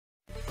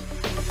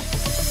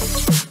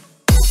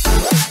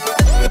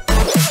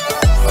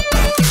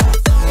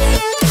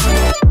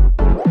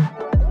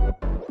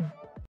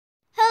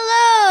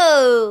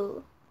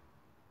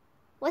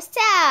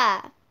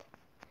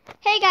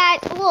Guys,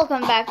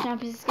 welcome back to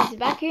Princess Is Cuty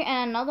back here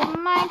and another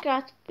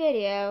Minecraft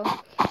video.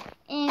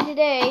 And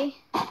today,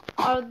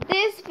 or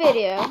this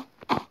video,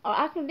 or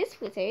actually this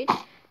footage,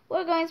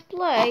 we're going to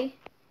play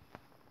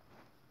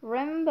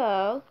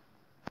Rainbow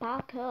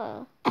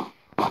Parkour. Well,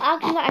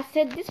 actually, I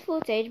said this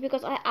footage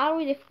because I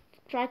already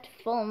tried to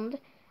film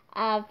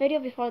a video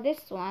before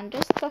this one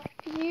just a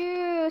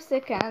few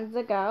seconds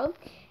ago.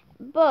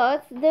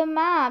 But the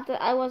map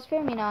that I was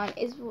filming on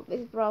is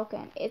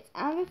broken. It's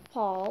anvil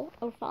fall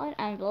or fallen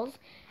anvils,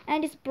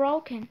 and it's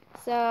broken.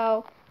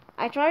 So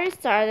I tried to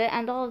restart it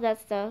and all of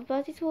that stuff,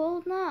 but it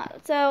will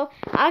not. So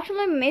I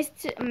actually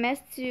missed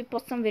to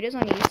post some videos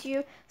on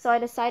YouTube. So I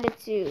decided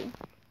to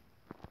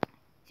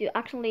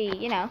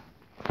actually,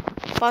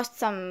 post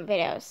some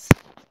videos.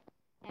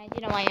 And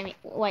you know why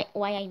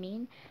I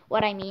mean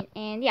what I mean.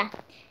 And yeah,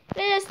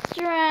 let's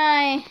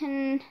try.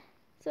 And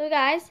so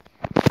guys.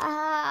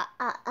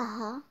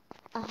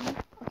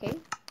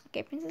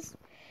 Okay, princess.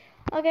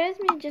 Okay, let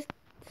me just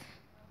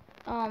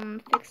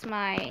fix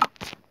my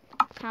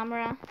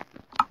camera.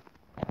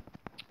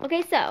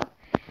 Okay, so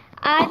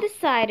I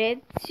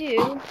decided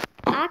to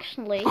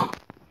actually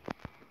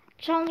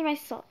challenge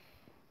myself.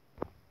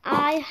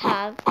 I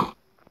have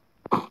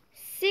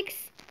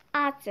 6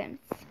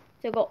 attempts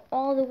to go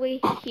all the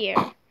way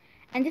here,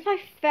 and if I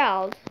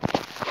failed,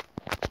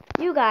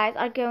 you guys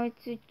are going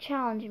to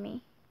challenge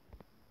me.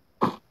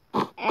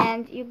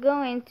 And you're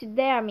going to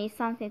dare me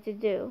something to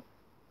do,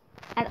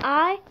 and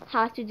I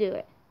have to do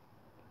it.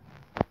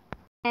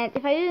 And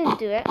if I didn't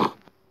do it,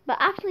 but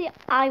actually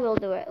I will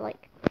do it.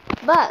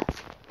 But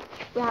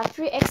we have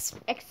 3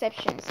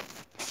 exceptions: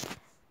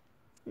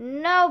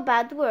 no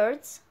bad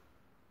words,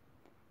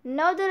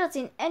 no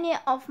deleting any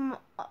of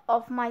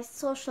my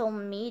social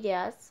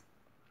medias,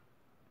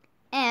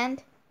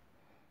 and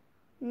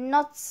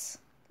not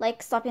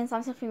stopping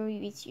something from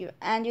me with you.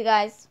 And you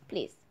guys,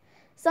 please,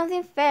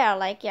 something fair,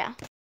 yeah.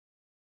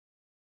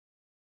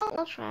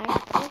 We'll try.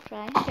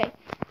 Okay,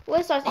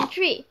 we'll start in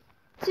 3,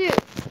 2,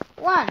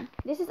 1.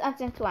 This is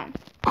attempt 1.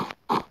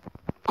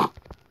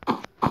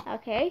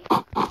 Okay.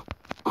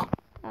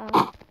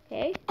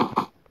 Okay.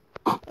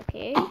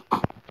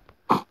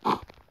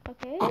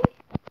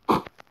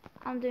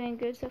 I'm doing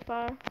good so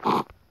far.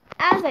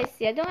 As I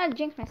see, I don't want to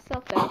jinx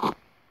myself though.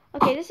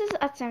 Okay, this is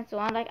attempt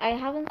 1. I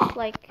haven't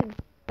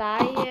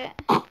died yet.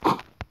 I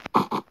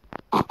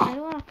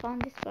don't want to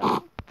find this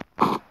part.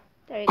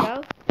 There you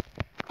go.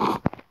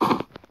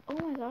 Oh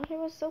my gosh, I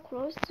was so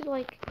close to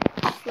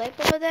sleep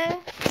over there.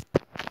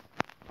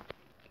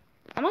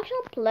 I'm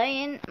actually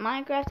playing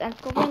Minecraft and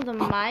covering the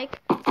mic.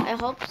 I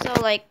hope so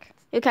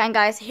you can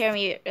guys hear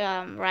me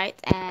right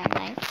and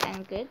nice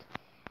and good.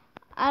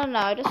 I don't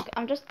know,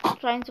 I'm just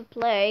trying to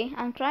play.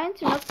 I'm trying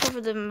to not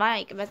cover the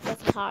mic, but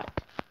that's hard.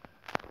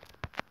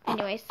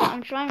 Anyway, so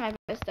I'm trying my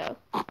best though.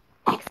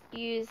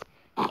 Excuse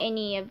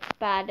any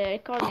bad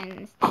recording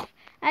and stuff.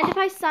 And if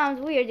I sound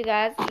weird, you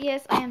guys,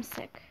 yes, I am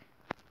sick.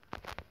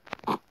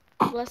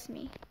 Bless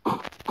me. Oh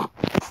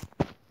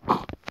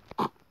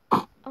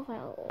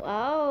well,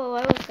 wow,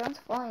 I was going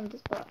to fall in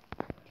this part.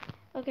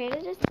 Okay,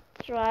 let's just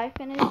try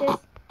finish this.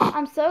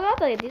 I'm so glad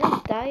that I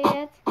didn't die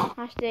yet.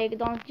 Hashtag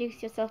don't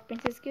jinx yourself,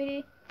 Princess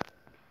Cutie.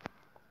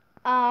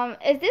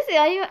 Is this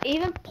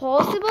even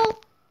possible?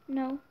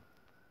 No.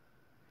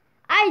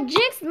 I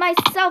jinxed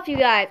myself, you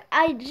guys.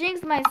 I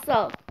jinxed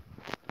myself.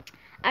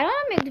 I don't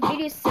want to make the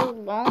video so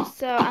long,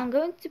 so I'm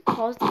going to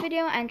pause the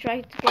video and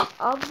try to get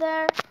up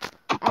there.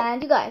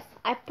 And you guys,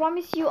 I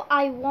promise you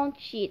I won't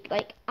cheat.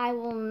 I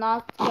will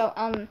not go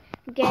on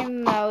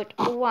game mode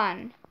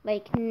 1.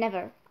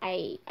 Never.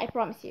 I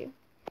promise you.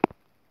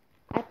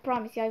 I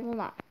promise you I will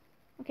not.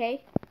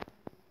 Okay?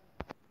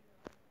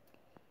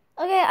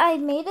 Okay, I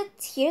made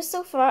it here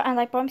so far, and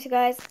I promise you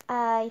guys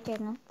I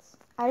didn't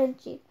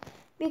cheat.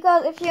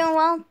 Because if you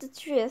want the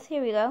truth,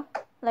 here we go.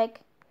 The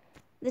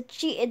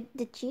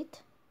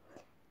cheat.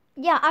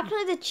 Yeah,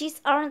 actually the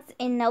cheats aren't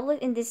enabled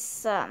in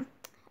this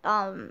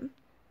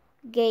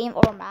game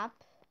or map.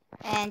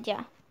 And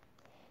yeah,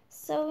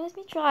 so let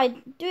me try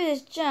do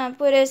this jump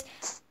with this.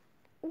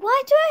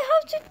 Why do I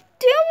have to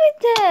deal with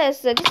this?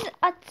 This is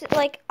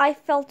I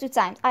fell 2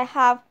 times. I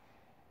have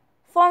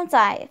 4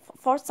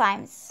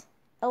 times.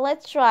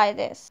 Let's try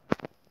this.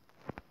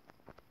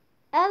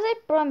 As I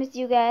promised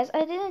you guys,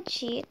 I didn't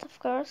cheat, of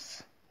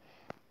course.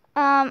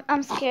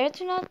 I'm scared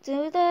to not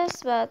do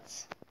this,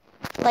 but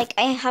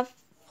I have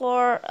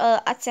 4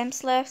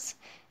 attempts left.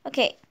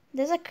 Okay,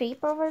 there's a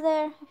creeper over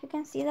there, if you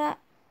can see that.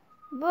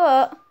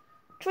 But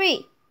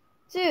 3,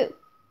 2,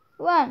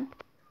 1,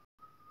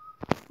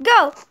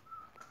 go!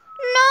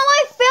 No,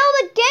 I failed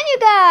again, you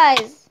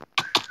guys.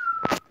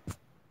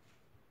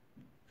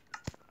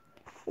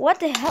 What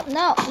the hell?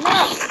 No,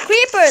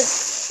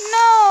 creepers!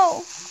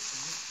 No,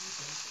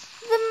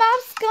 the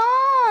map's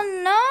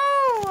gone. No,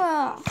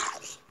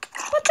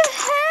 what the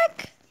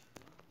heck?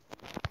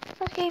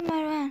 Okay,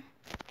 my man.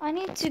 I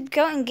need to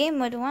go in game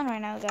mode 1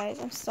 right now, guys.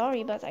 I'm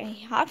sorry, but I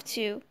have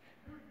to.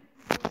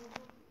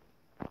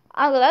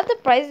 I'm glad the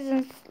price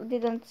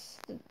didn't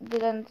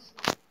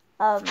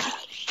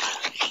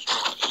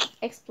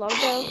explore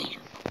though.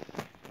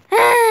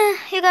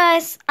 You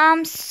guys,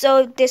 I'm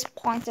so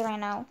disappointed right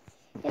now.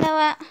 You know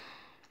what?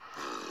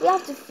 We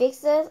have to fix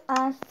this.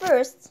 And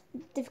first,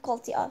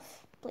 difficulty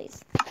off,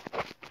 please.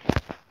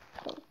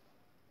 Okay.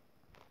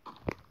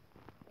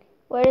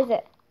 Where is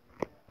it?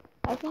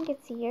 I think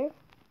it's here.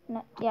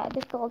 No, yeah,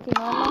 difficulty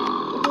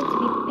normal. It needs to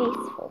be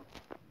peaceful.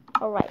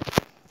 Alright.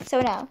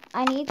 So now,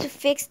 I need to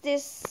fix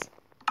this.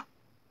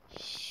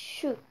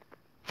 Shoot.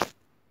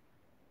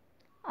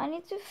 I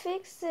need to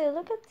fix it.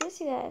 Look at this,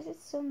 you guys.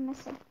 It's so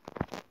messy.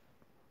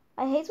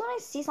 I hate when I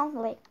see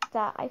something like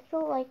that. I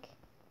feel like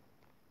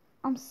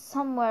I'm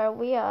somewhere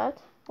weird.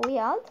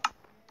 Weird.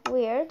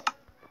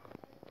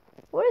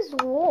 Where is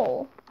the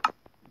wall?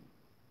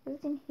 Is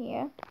it in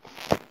here?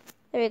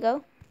 There we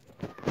go.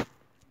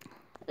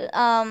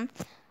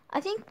 I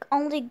think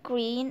only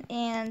green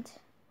and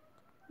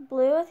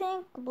blue. I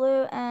think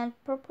blue and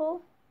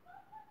purple.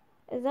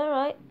 Is that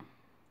right?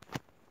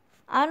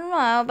 I don't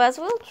know, but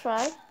we'll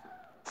try.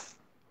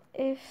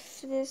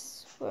 If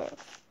this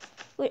works.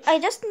 Wait, I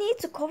just need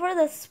to cover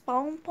the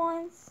spawn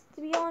points.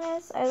 To be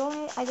honest, I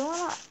don't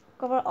wanna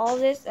cover all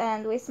this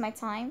and waste my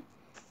time.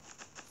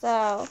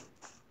 So,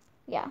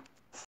 yeah.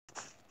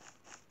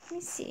 Let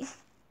me see.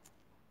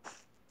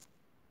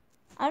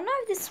 I don't know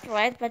if this is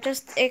right, but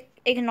just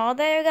ignore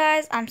that, you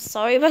guys. I'm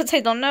sorry, but I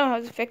don't know how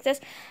to fix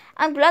this.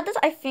 I'm glad that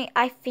I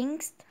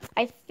fixed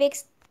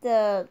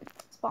the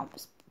spawn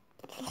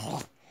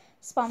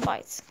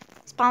points.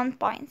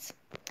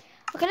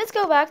 Okay, let's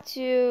go back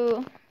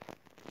to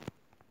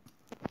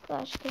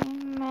flash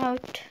game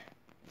mode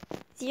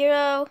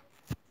 0,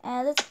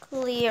 and let's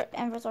clear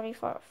inventory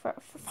for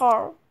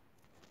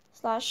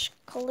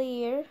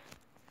 /clear,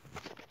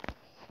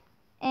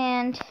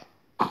 and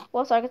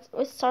we'll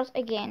start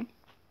again.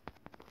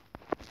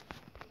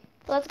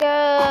 Let's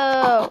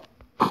go.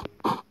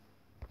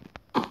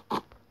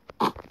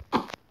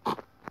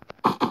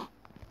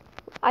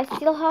 I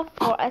still have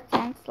 4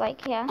 attempts,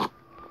 like, yeah.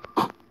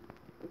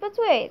 But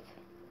wait.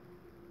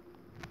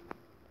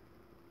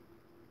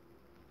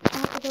 I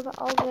have to go back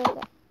all the way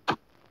there.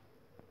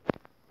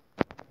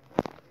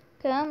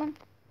 Come on.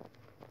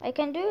 I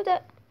can do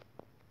that.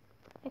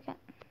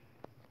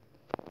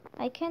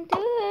 I can do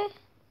it.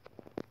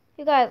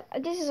 You guys,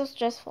 this is so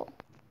stressful.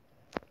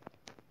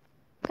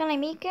 Can I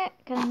make it?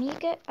 Can I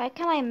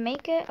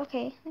make it?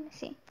 Okay, let me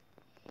see.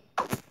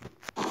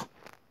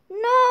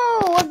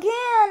 No,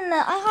 again!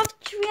 I have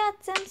 3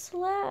 attempts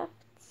left.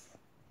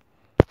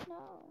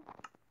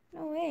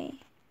 No way.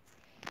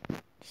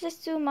 This is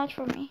too much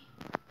for me.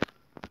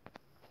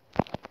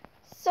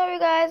 Sorry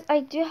guys, I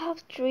do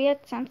have 3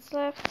 attempts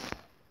left.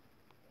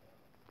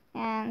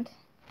 And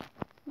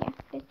yeah,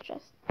 let's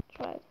just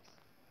try this.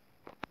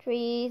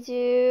 3,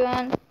 2,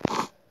 1.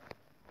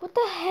 What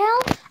the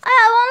hell? I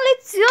have only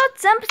 2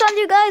 attempts, and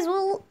you guys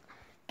will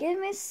give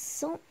me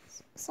some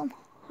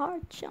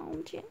hard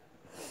challenging.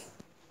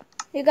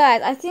 You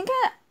guys, I think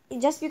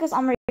just because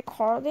I'm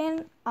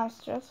recording, I'm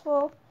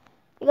stressful.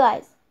 You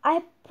guys,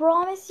 I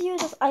promise you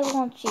that I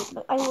won't cheat,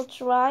 but I will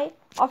try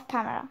off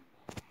camera.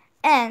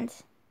 And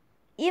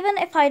even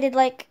if I did,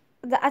 like,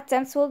 the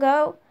attempts will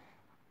go,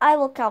 I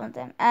will count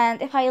them. And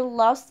if I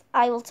lost,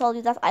 I will tell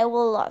you that I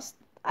lose.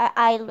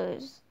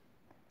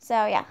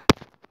 So yeah.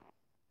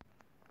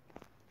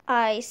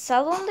 I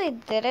suddenly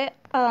did it.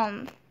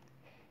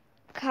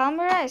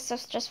 Camera is so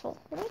stressful.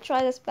 Let me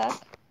try this back.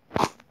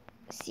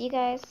 See,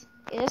 guys,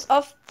 it just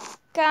off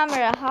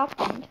camera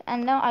happened,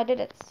 and now I did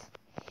it.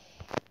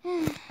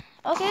 Okay,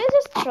 let's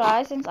just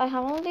try since I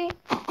have only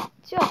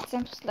 2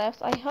 attempts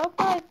left. I hope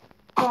I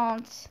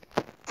don't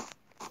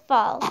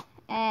fall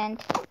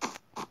and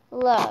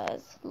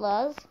lose.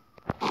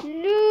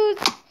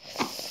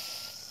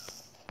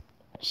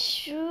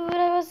 Shoot,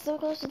 I was so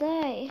close to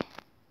die.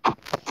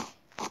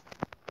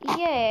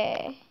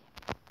 Yeah.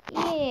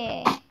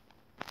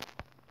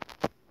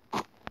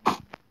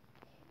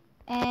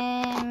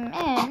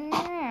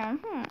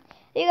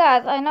 You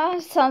guys, I know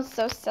it sounds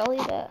so silly,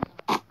 but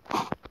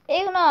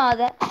ignore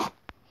that.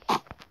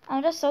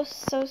 I'm just so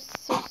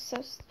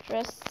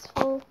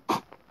stressful.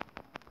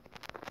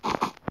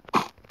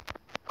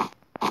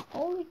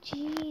 Oh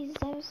jeez,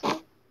 I was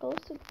so close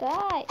to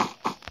die.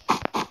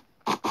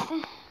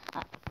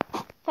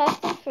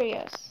 Fast and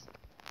Furious.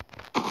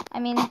 I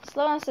mean,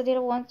 Slow and Steady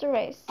won the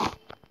race.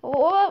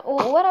 What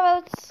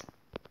about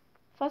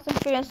Fast and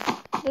Furious?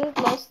 Did it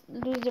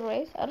lose the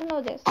race? I don't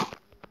know this.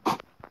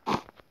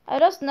 I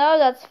just know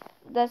that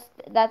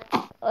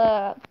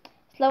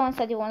Slow and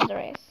Steady won the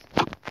race.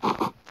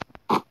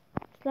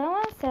 Slow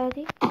and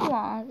Steady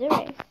won the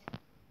race.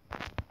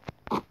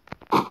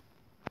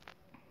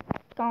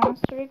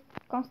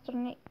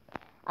 Constantly.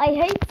 I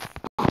hate.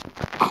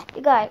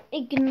 You guys,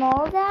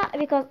 ignore that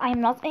because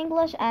I'm not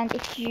English, and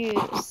if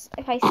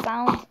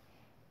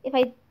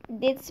I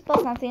did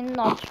spell something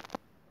not.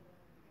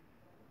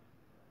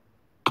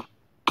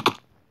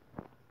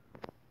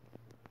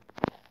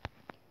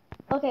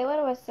 Okay,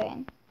 what was I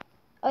saying?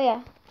 Oh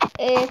yeah,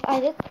 if I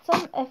did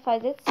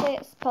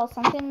spell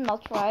something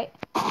not right,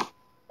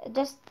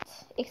 just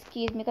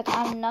excuse me because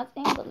I'm not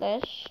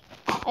English.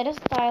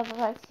 tiles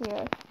right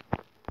here.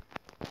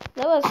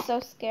 That was so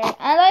scary.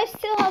 And I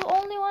still have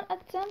only one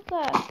attempt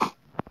left.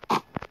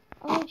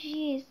 Oh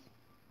jeez.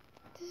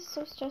 This is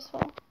so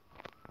stressful.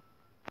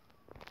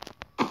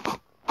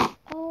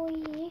 Oh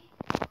yeah.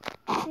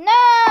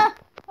 No!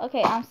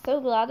 Okay, I'm so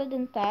glad I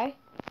didn't die.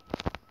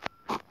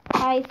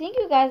 I think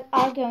you guys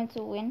are going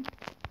to win.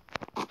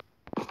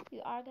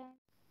 You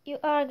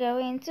are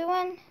going to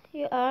win.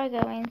 You are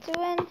going to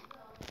win.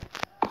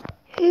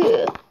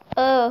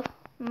 Oh,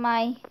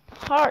 my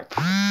heart.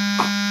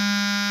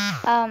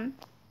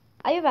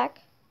 Are you back?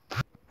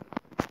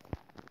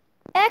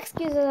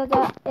 Excuse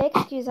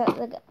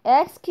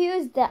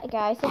that,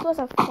 guys. It was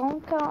a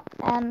phone call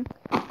and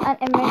an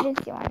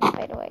emergency one,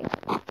 by the way.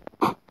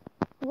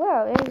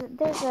 Whoa,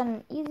 there's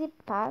an easy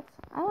path.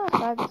 I want to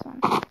try this one.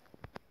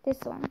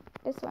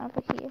 This one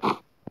over here.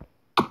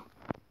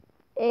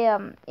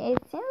 It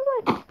seems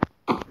like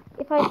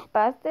if I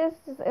pass this,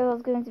 it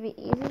was going to be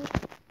easy.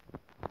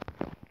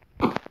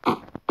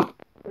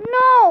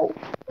 No!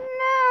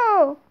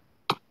 No!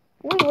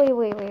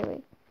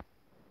 Wait.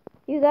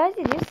 You guys,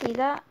 did you see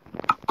that?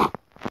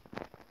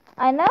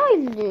 I know I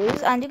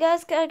lose, and you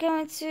guys are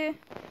going to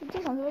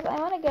do something. I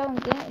want to go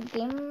in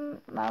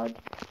game mode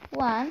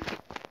 1.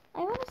 I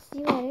want to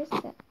see where is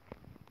it.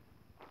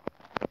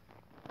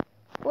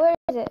 Where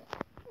is it?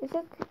 Is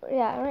it?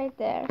 Yeah, right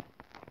there.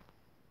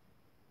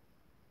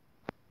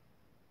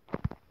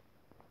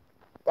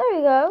 There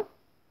we go.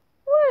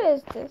 Where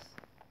is this?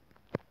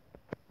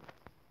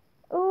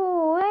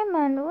 Oh,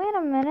 wait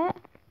a minute.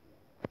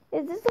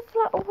 Is this a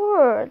flat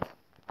world?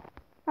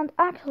 And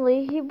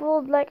actually, he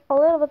built like a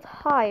little bit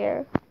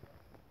higher.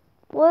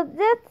 Well,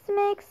 that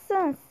makes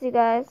sense, you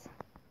guys.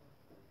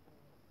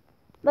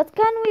 But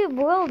can we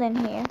build in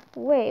here?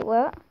 Wait,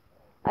 what?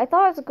 I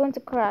thought it was going to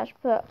crash,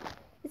 but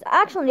it's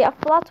actually a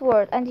flat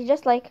world, and you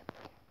just like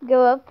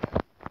go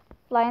up,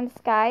 fly in the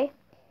sky,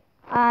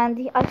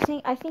 and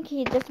I think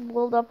he just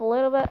built up a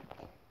little bit,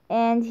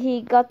 and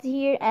he got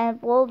here and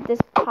built this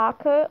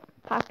parkour,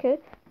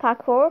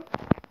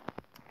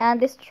 and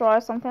destroy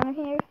something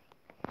here.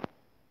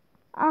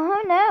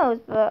 Who knows?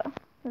 But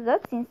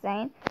that's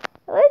insane.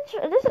 Let's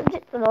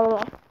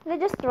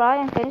just try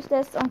and finish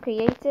this on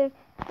creative.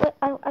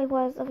 I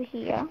was over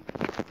here.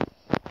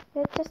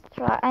 Let's just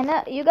try. I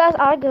know you guys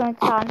are going to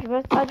challenge,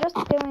 but I'm just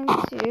going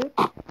to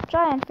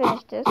try and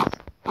finish this.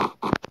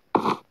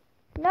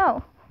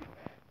 No.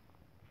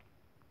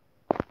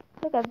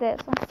 Look at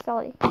this. I'm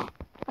silly.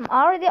 I'm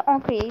already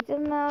on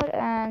creative mode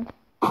and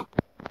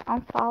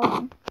I'm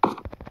falling.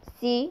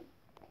 See?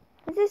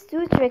 This is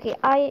too tricky.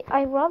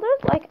 I rather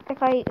like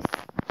if I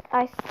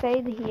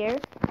stayed here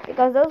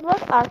because those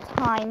blocks are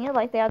tiny,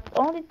 like they are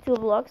only 2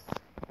 blocks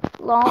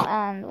long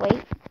and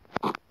weight.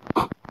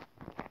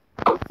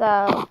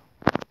 So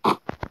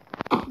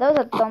that was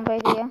a dumb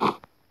idea.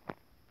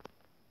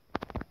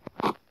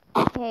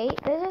 Okay,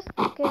 let's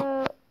just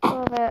go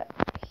over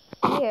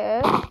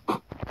here.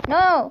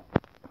 No!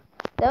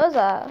 That was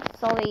a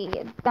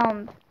solid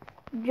dumb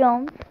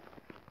jump.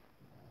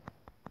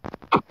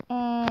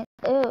 And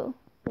oh.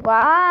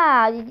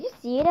 Wow, did you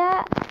see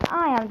that?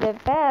 I am the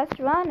best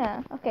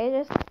runner. Okay,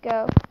 let's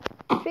go.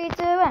 3,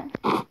 2, 1.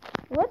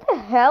 What the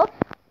hell?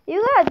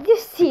 You guys, did you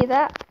see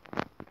that?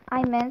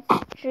 I meant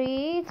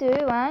 3, 2,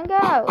 1,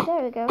 go.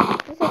 There we go.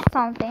 This is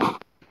something.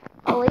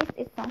 At least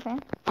it's something.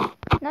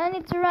 Now I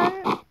need to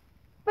run.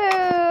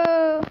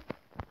 Boo!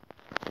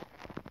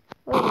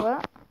 Wait,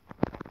 what?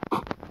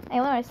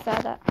 I wonder I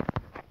saw that.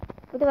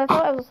 Because I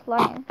thought I was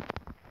flying.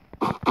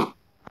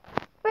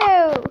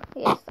 Boo!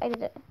 Yes, I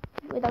did it.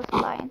 Without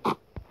flying.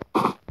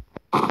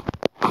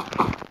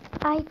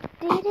 I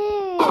did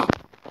it!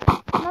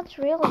 Not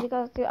really,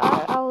 because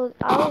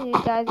all you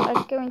guys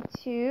are going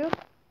to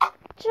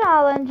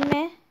challenge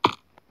me.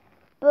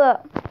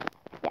 But,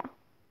 yeah.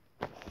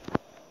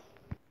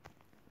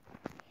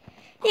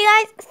 You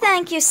guys,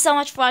 thank you so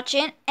much for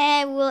watching.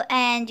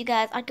 And you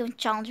guys are going to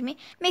challenge me.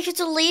 Make sure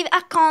to leave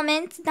a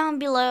comment down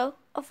below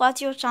of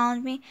what you'll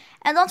challenge me.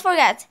 And don't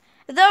forget,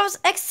 those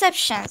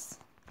exceptions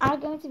are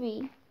going to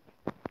be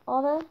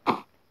over.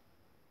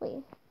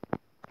 Wait.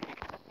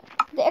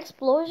 The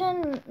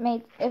explosion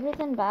made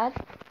everything bad.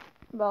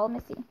 Well, let me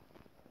see.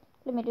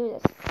 Let me do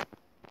this.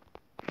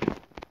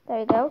 There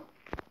you go.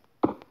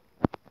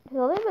 It's a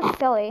little bit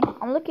silly.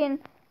 I'm looking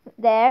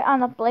there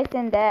and I'm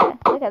placing there.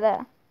 Look at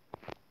that.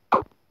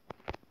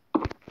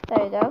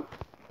 There you go.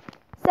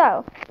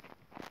 So,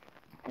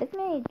 let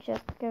me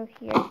just go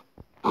here.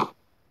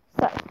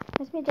 So,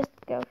 let me just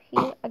go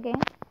here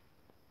again.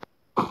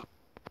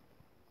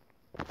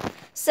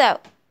 So,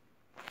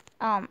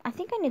 I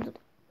think I need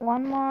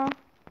one more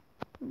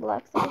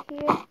blocks over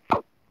here.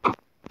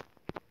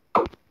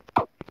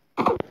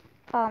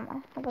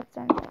 How about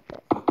something like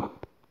this?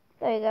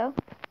 There you go.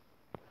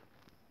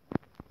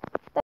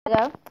 There you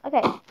go.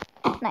 Okay,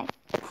 nice.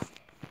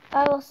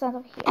 I will stand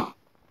up here.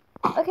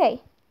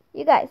 Okay,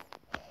 you guys,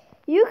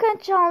 you can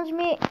challenge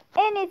me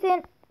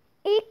anything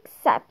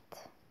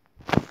except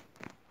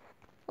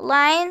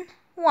line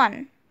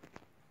 1.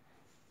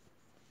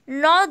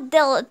 No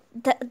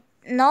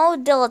no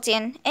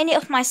deleting any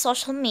of my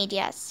social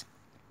medias.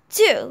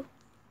 2,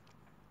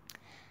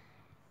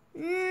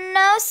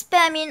 no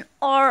spamming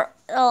or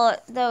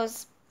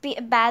those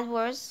bad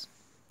words.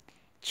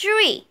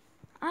 3,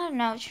 I don't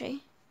know,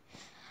 3.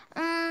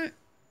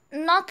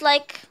 Not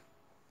like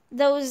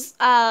those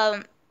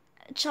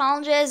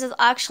challenges that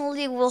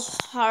actually will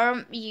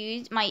harm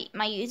you, my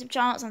YouTube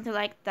channel, something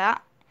like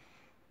that.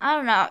 I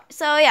don't know.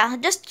 So yeah,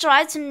 just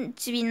try to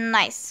be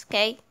nice,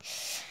 okay?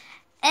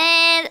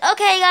 And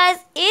okay, guys,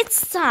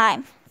 it's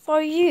time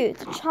for you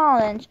to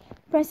challenge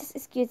Princess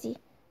Is Cuty,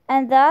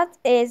 and that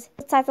is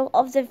the title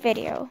of the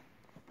video.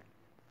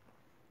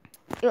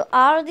 You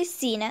already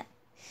seen it.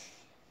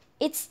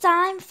 It's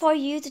time for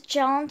you to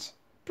challenge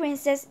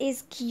Princess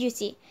Is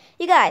Cuty.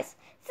 You guys,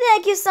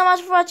 thank you so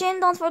much for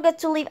watching. Don't forget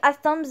to leave a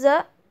thumbs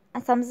up,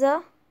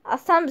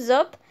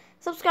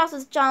 subscribe to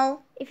the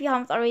channel if you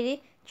haven't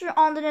already, turn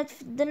on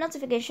the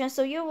notification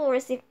so you will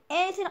receive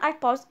anything I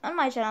post on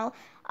my channel.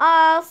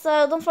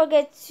 Also, don't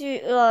forget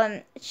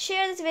to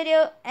share this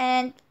video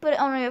and put it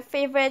on your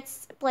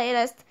favorites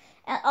playlist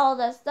and all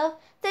that stuff.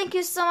 Thank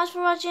you so much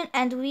for watching,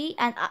 and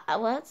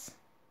what?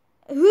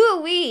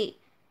 Who we?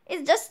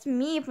 It's just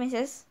me,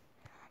 Princess.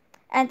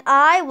 And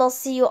I will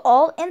see you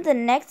all in the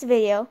next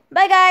video.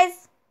 Bye,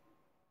 guys!